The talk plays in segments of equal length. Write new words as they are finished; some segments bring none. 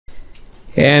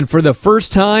And for the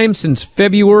first time since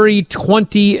February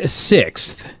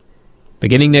 26th,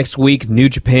 beginning next week, New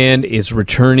Japan is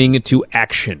returning to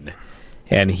action.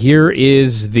 And here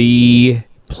is the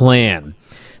plan.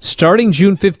 Starting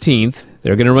June 15th,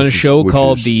 they're going to run a show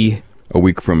called the... A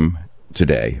week from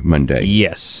today, Monday.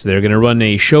 Yes, they're going to run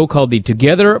a show called the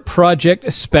Together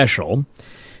Project Special.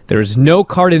 There's no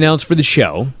card announced for the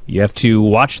show. You have to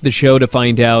watch the show to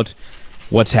find out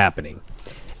what's happening.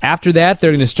 After that,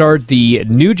 they're going to start the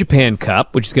New Japan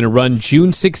Cup, which is going to run June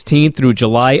 16th through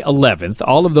July 11th.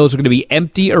 All of those are going to be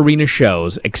empty arena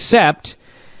shows, except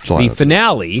the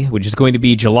finale, which is going to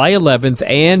be July 11th,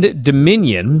 and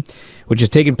Dominion, which is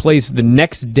taking place the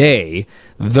next day.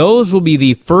 Those will be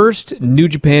the first New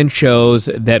Japan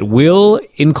shows that will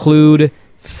include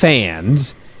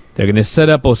fans. They're going to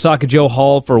set up Osaka-jo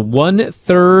Hall for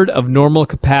 1/3 of normal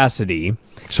capacity.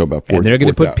 So about 4,000. And they're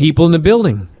going to put people in the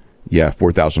building. Yeah,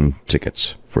 4,000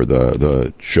 tickets for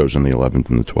the shows on the 11th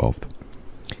and the 12th.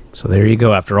 So there you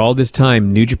go. After all this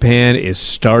time, New Japan is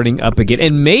starting up again.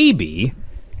 And maybe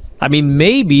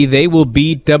they will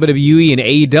beat WWE and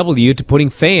AEW to putting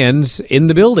fans in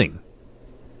the building.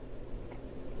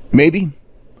 Maybe.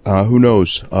 Who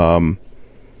knows? The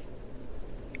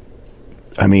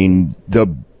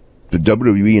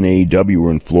WWE and AEW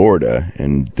were in Florida,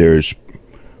 and there's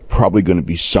probably going to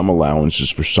be some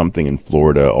allowances for something in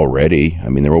Florida already. I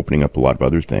mean, they're opening up a lot of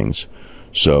other things.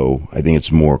 So I think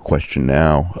it's more a question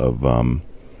now of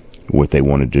what they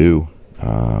want to do.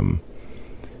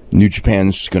 New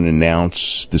Japan's going to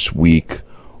announce this week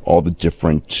all the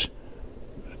different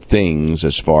things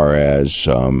as far as,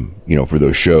 for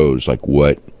those shows, like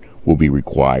what will be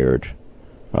required.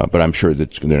 But I'm sure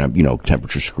that's going to have,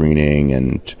 temperature screening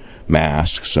and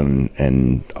masks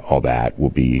and all that will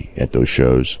be at those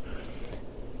shows.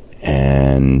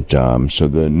 And so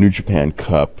the New Japan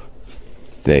Cup,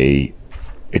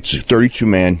 it's a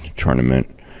 32-man tournament.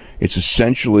 It's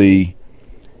essentially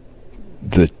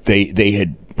they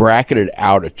had bracketed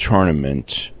out a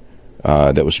tournament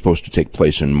that was supposed to take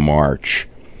place in March,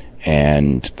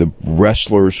 and the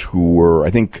wrestlers who were, I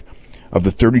think, of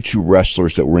the 32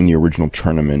 wrestlers that were in the original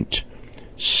tournament,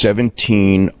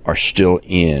 17 are still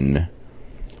in,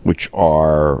 which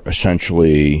are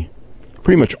essentially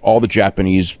pretty much all the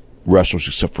Japanese wrestlers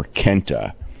except for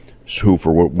Kenta, who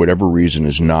for whatever reason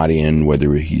is not in,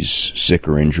 whether he's sick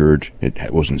or injured,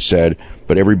 it wasn't said,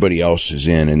 but everybody else is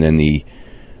in. And then the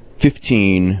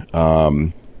 15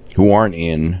 who aren't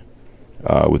in,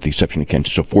 with the exception of Kenta,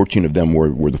 so 14 of them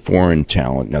were the foreign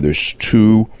talent. Now there's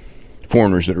 2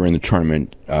 foreigners that are in the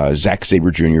tournament, Zack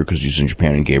Sabre Jr., because he's in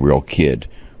Japan, and Gabriel Kidd,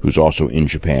 who's also in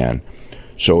Japan.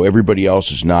 So everybody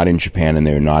else is not in Japan, and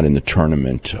they're not in the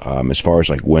tournament. As far as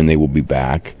like when they will be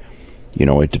back,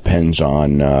 it depends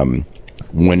on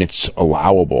when it's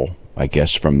allowable, I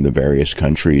guess, from the various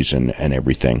countries and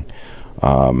everything.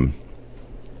 But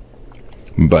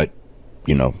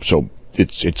so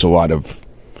it's a lot of,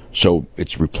 so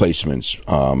it's replacements.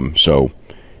 So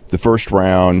the first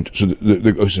round, so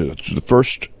the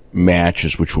first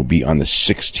matches, which will be on the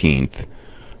 16th,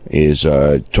 is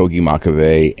Togi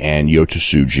Makabe and Yota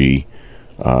Tsuji,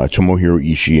 Tomohiro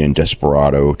Ishii and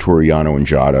Desperado, Toru Yano and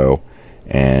Jado,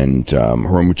 and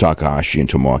Hiromu Takahashi and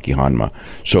Tomoaki Hanma.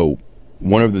 So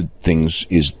one of the things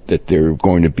is that there are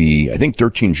going to be, I think,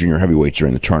 13 junior heavyweights are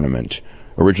in the tournament.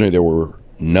 Originally there were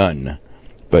none,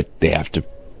 but they have to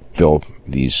fill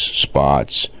these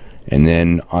spots. And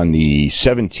then on the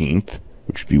 17th,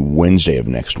 which would be Wednesday of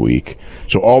next week.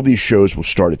 So all these shows will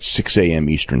start at 6 a.m.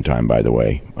 Eastern time, by the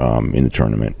way, in the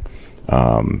tournament.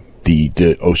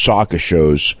 The Osaka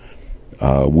shows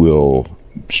will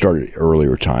start at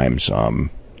earlier times. I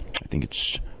think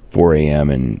it's 4 a.m.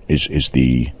 and is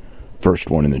the first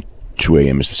one, and then 2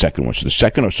 a.m. is the second one. So the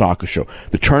second Osaka show,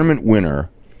 the tournament winner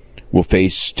will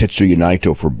face Tetsuya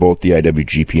Naito for both the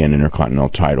IWGP and Intercontinental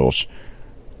titles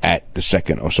at the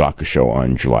second Osaka show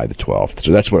on July the 12th.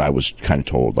 So that's what I was kind of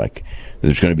told, like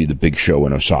there's going to be the big show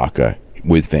in Osaka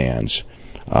with fans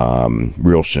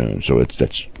real soon. So that's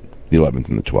the 11th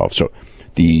and the 12th. So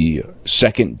the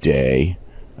second day,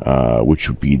 which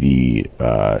would be the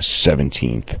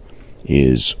 17th,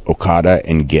 is Okada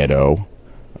and Gedo.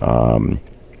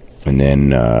 And then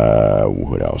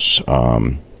what else?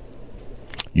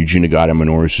 Yuji Nagata,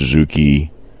 Minoru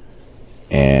Suzuki,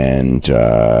 and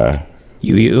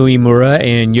Yui Uemura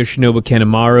and Yoshinobu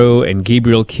Kanemaru and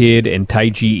Gabriel Kidd and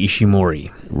Taiji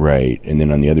Ishimori. Right. And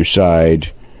then on the other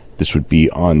side, this would be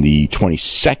on the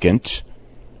 22nd,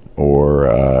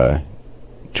 or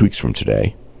 2 weeks from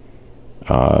today,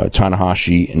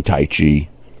 Tanahashi and Taichi,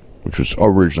 which was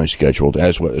originally scheduled,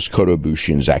 as well as Kota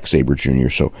Ibushi and Zack Sabre Jr.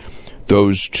 So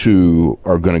those two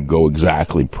are going to go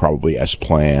exactly probably as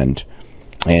planned.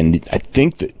 And I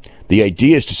think that the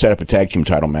idea is to set up a tag team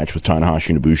title match with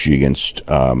Tanahashi and Ibushi against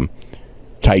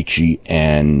Taichi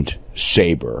and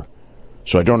Sabre.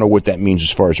 So I don't know what that means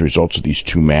as far as the results of these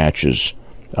two matches,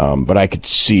 but I could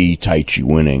see Taichi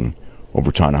winning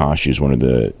over Tanahashi as one of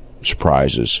the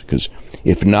surprises, because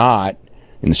if not,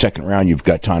 in the second round you've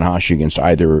got Tanahashi against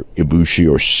either Ibushi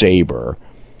or Sabre,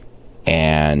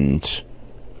 and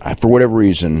for whatever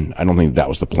reason I don't think that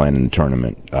was the plan in the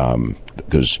tournament,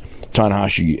 because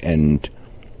Tanahashi and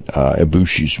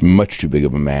Ibushi's much too big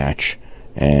of a match,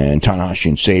 and Tanahashi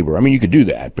and Sabre, I mean, you could do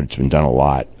that, but it's been done a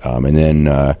lot. And then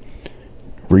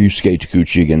Ryusuke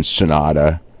Taguchi against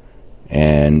Sonata,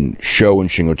 and Sho and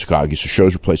Shingo Takagi. So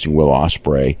Sho's replacing Will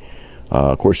Ospreay.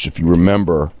 Of course, if you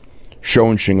remember, Sho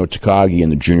and Shingo Takagi in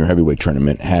the junior heavyweight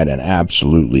tournament had an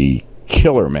absolutely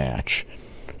killer match.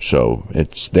 So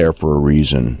it's there for a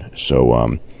reason. So, I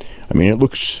mean, it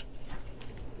looks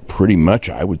pretty much,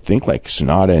 I would think, like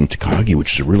Sonata and Takagi,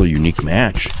 which is a really unique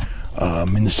match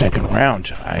in the second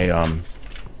round. I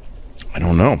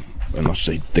don't know, unless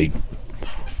they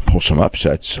pull some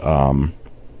upsets.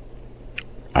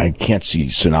 I can't see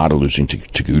Sonata losing to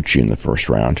Taguchi in the first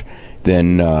round.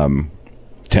 Then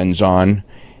Tenzan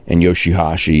and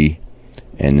Yoshihashi,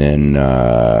 and then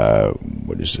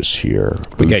what is this here?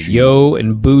 We got Yo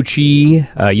and Bushi,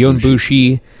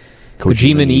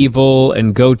 Kojima and Evil,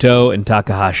 and Goto and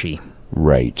Takahashi.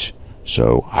 Right.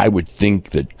 So I would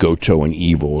think that Goto and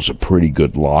Evil is a pretty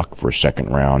good lock for a second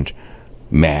round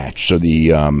match. So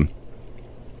the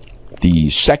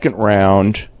second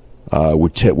round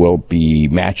will be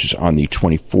matches on the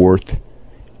 24th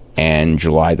and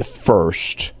July the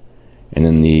 1st, and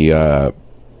then the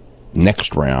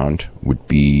next round would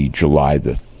be July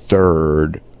the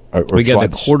 3rd. We got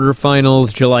the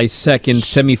quarterfinals July 2nd,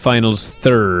 semifinals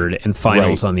 3rd, and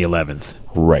finals on the 11th.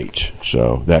 Right.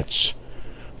 So that's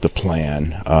the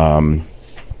plan.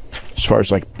 As far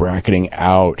as like bracketing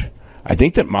out, I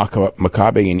think that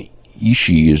Makabe and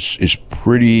Ishii is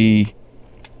pretty.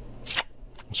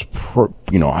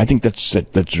 I think that's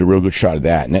a real good shot of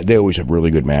that, and they always have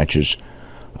really good matches.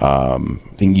 I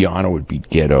think Yano would beat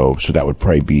Gedo, so that would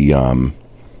probably be Hiromu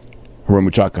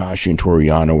Takahashi and Toru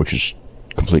Yano, which is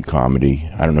complete comedy.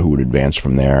 I don't know who would advance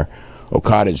from there.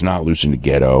 Okada is not losing to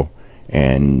Gedo,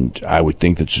 and I would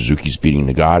think that Suzuki's beating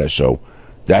Nagata, so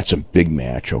that's a big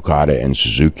match, Okada and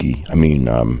Suzuki. I mean,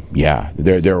 yeah,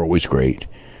 they're always great.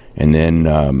 And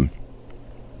then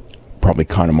probably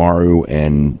Kanemaru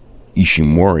and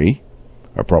Ishimori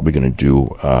are probably going to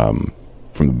do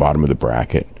from the bottom of the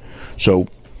bracket. So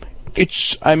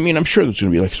I'm sure there's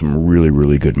going to be like some really,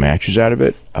 really good matches out of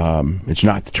it. It's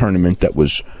not the tournament that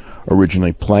was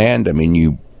originally planned. I mean,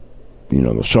 you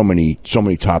know, so many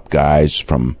top guys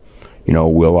from,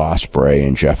 Will Ospreay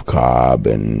and Jeff Cobb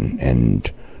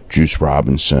and Juice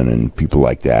Robinson and people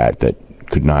like that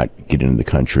could not get into the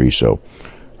country. So,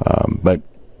 but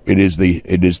it is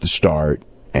the start,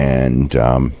 and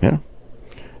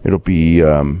it'll be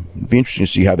interesting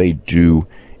to see how they do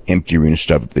empty arena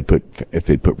stuff, if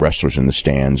they put wrestlers in the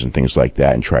stands and things like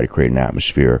that and try to create an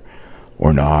atmosphere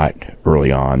or not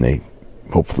early on.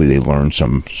 Hopefully they learn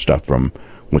some stuff from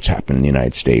what's happened in the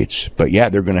United States. But yeah,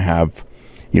 they're going to have,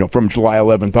 from July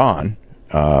 11th on,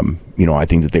 I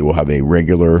think that they will have a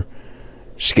regular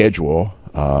schedule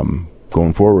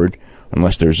going forward,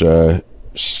 unless there's a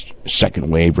second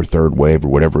wave or third wave or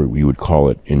whatever we would call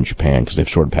it in Japan, because they've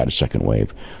sort of had a second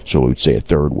wave. So we would say a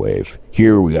third wave.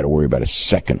 Here we got to worry about a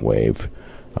second wave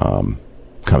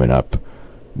coming up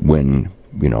when,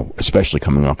 especially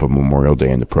coming off of Memorial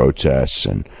Day and the protests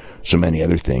and so many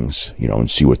other things, and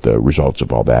see what the results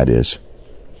of all that is.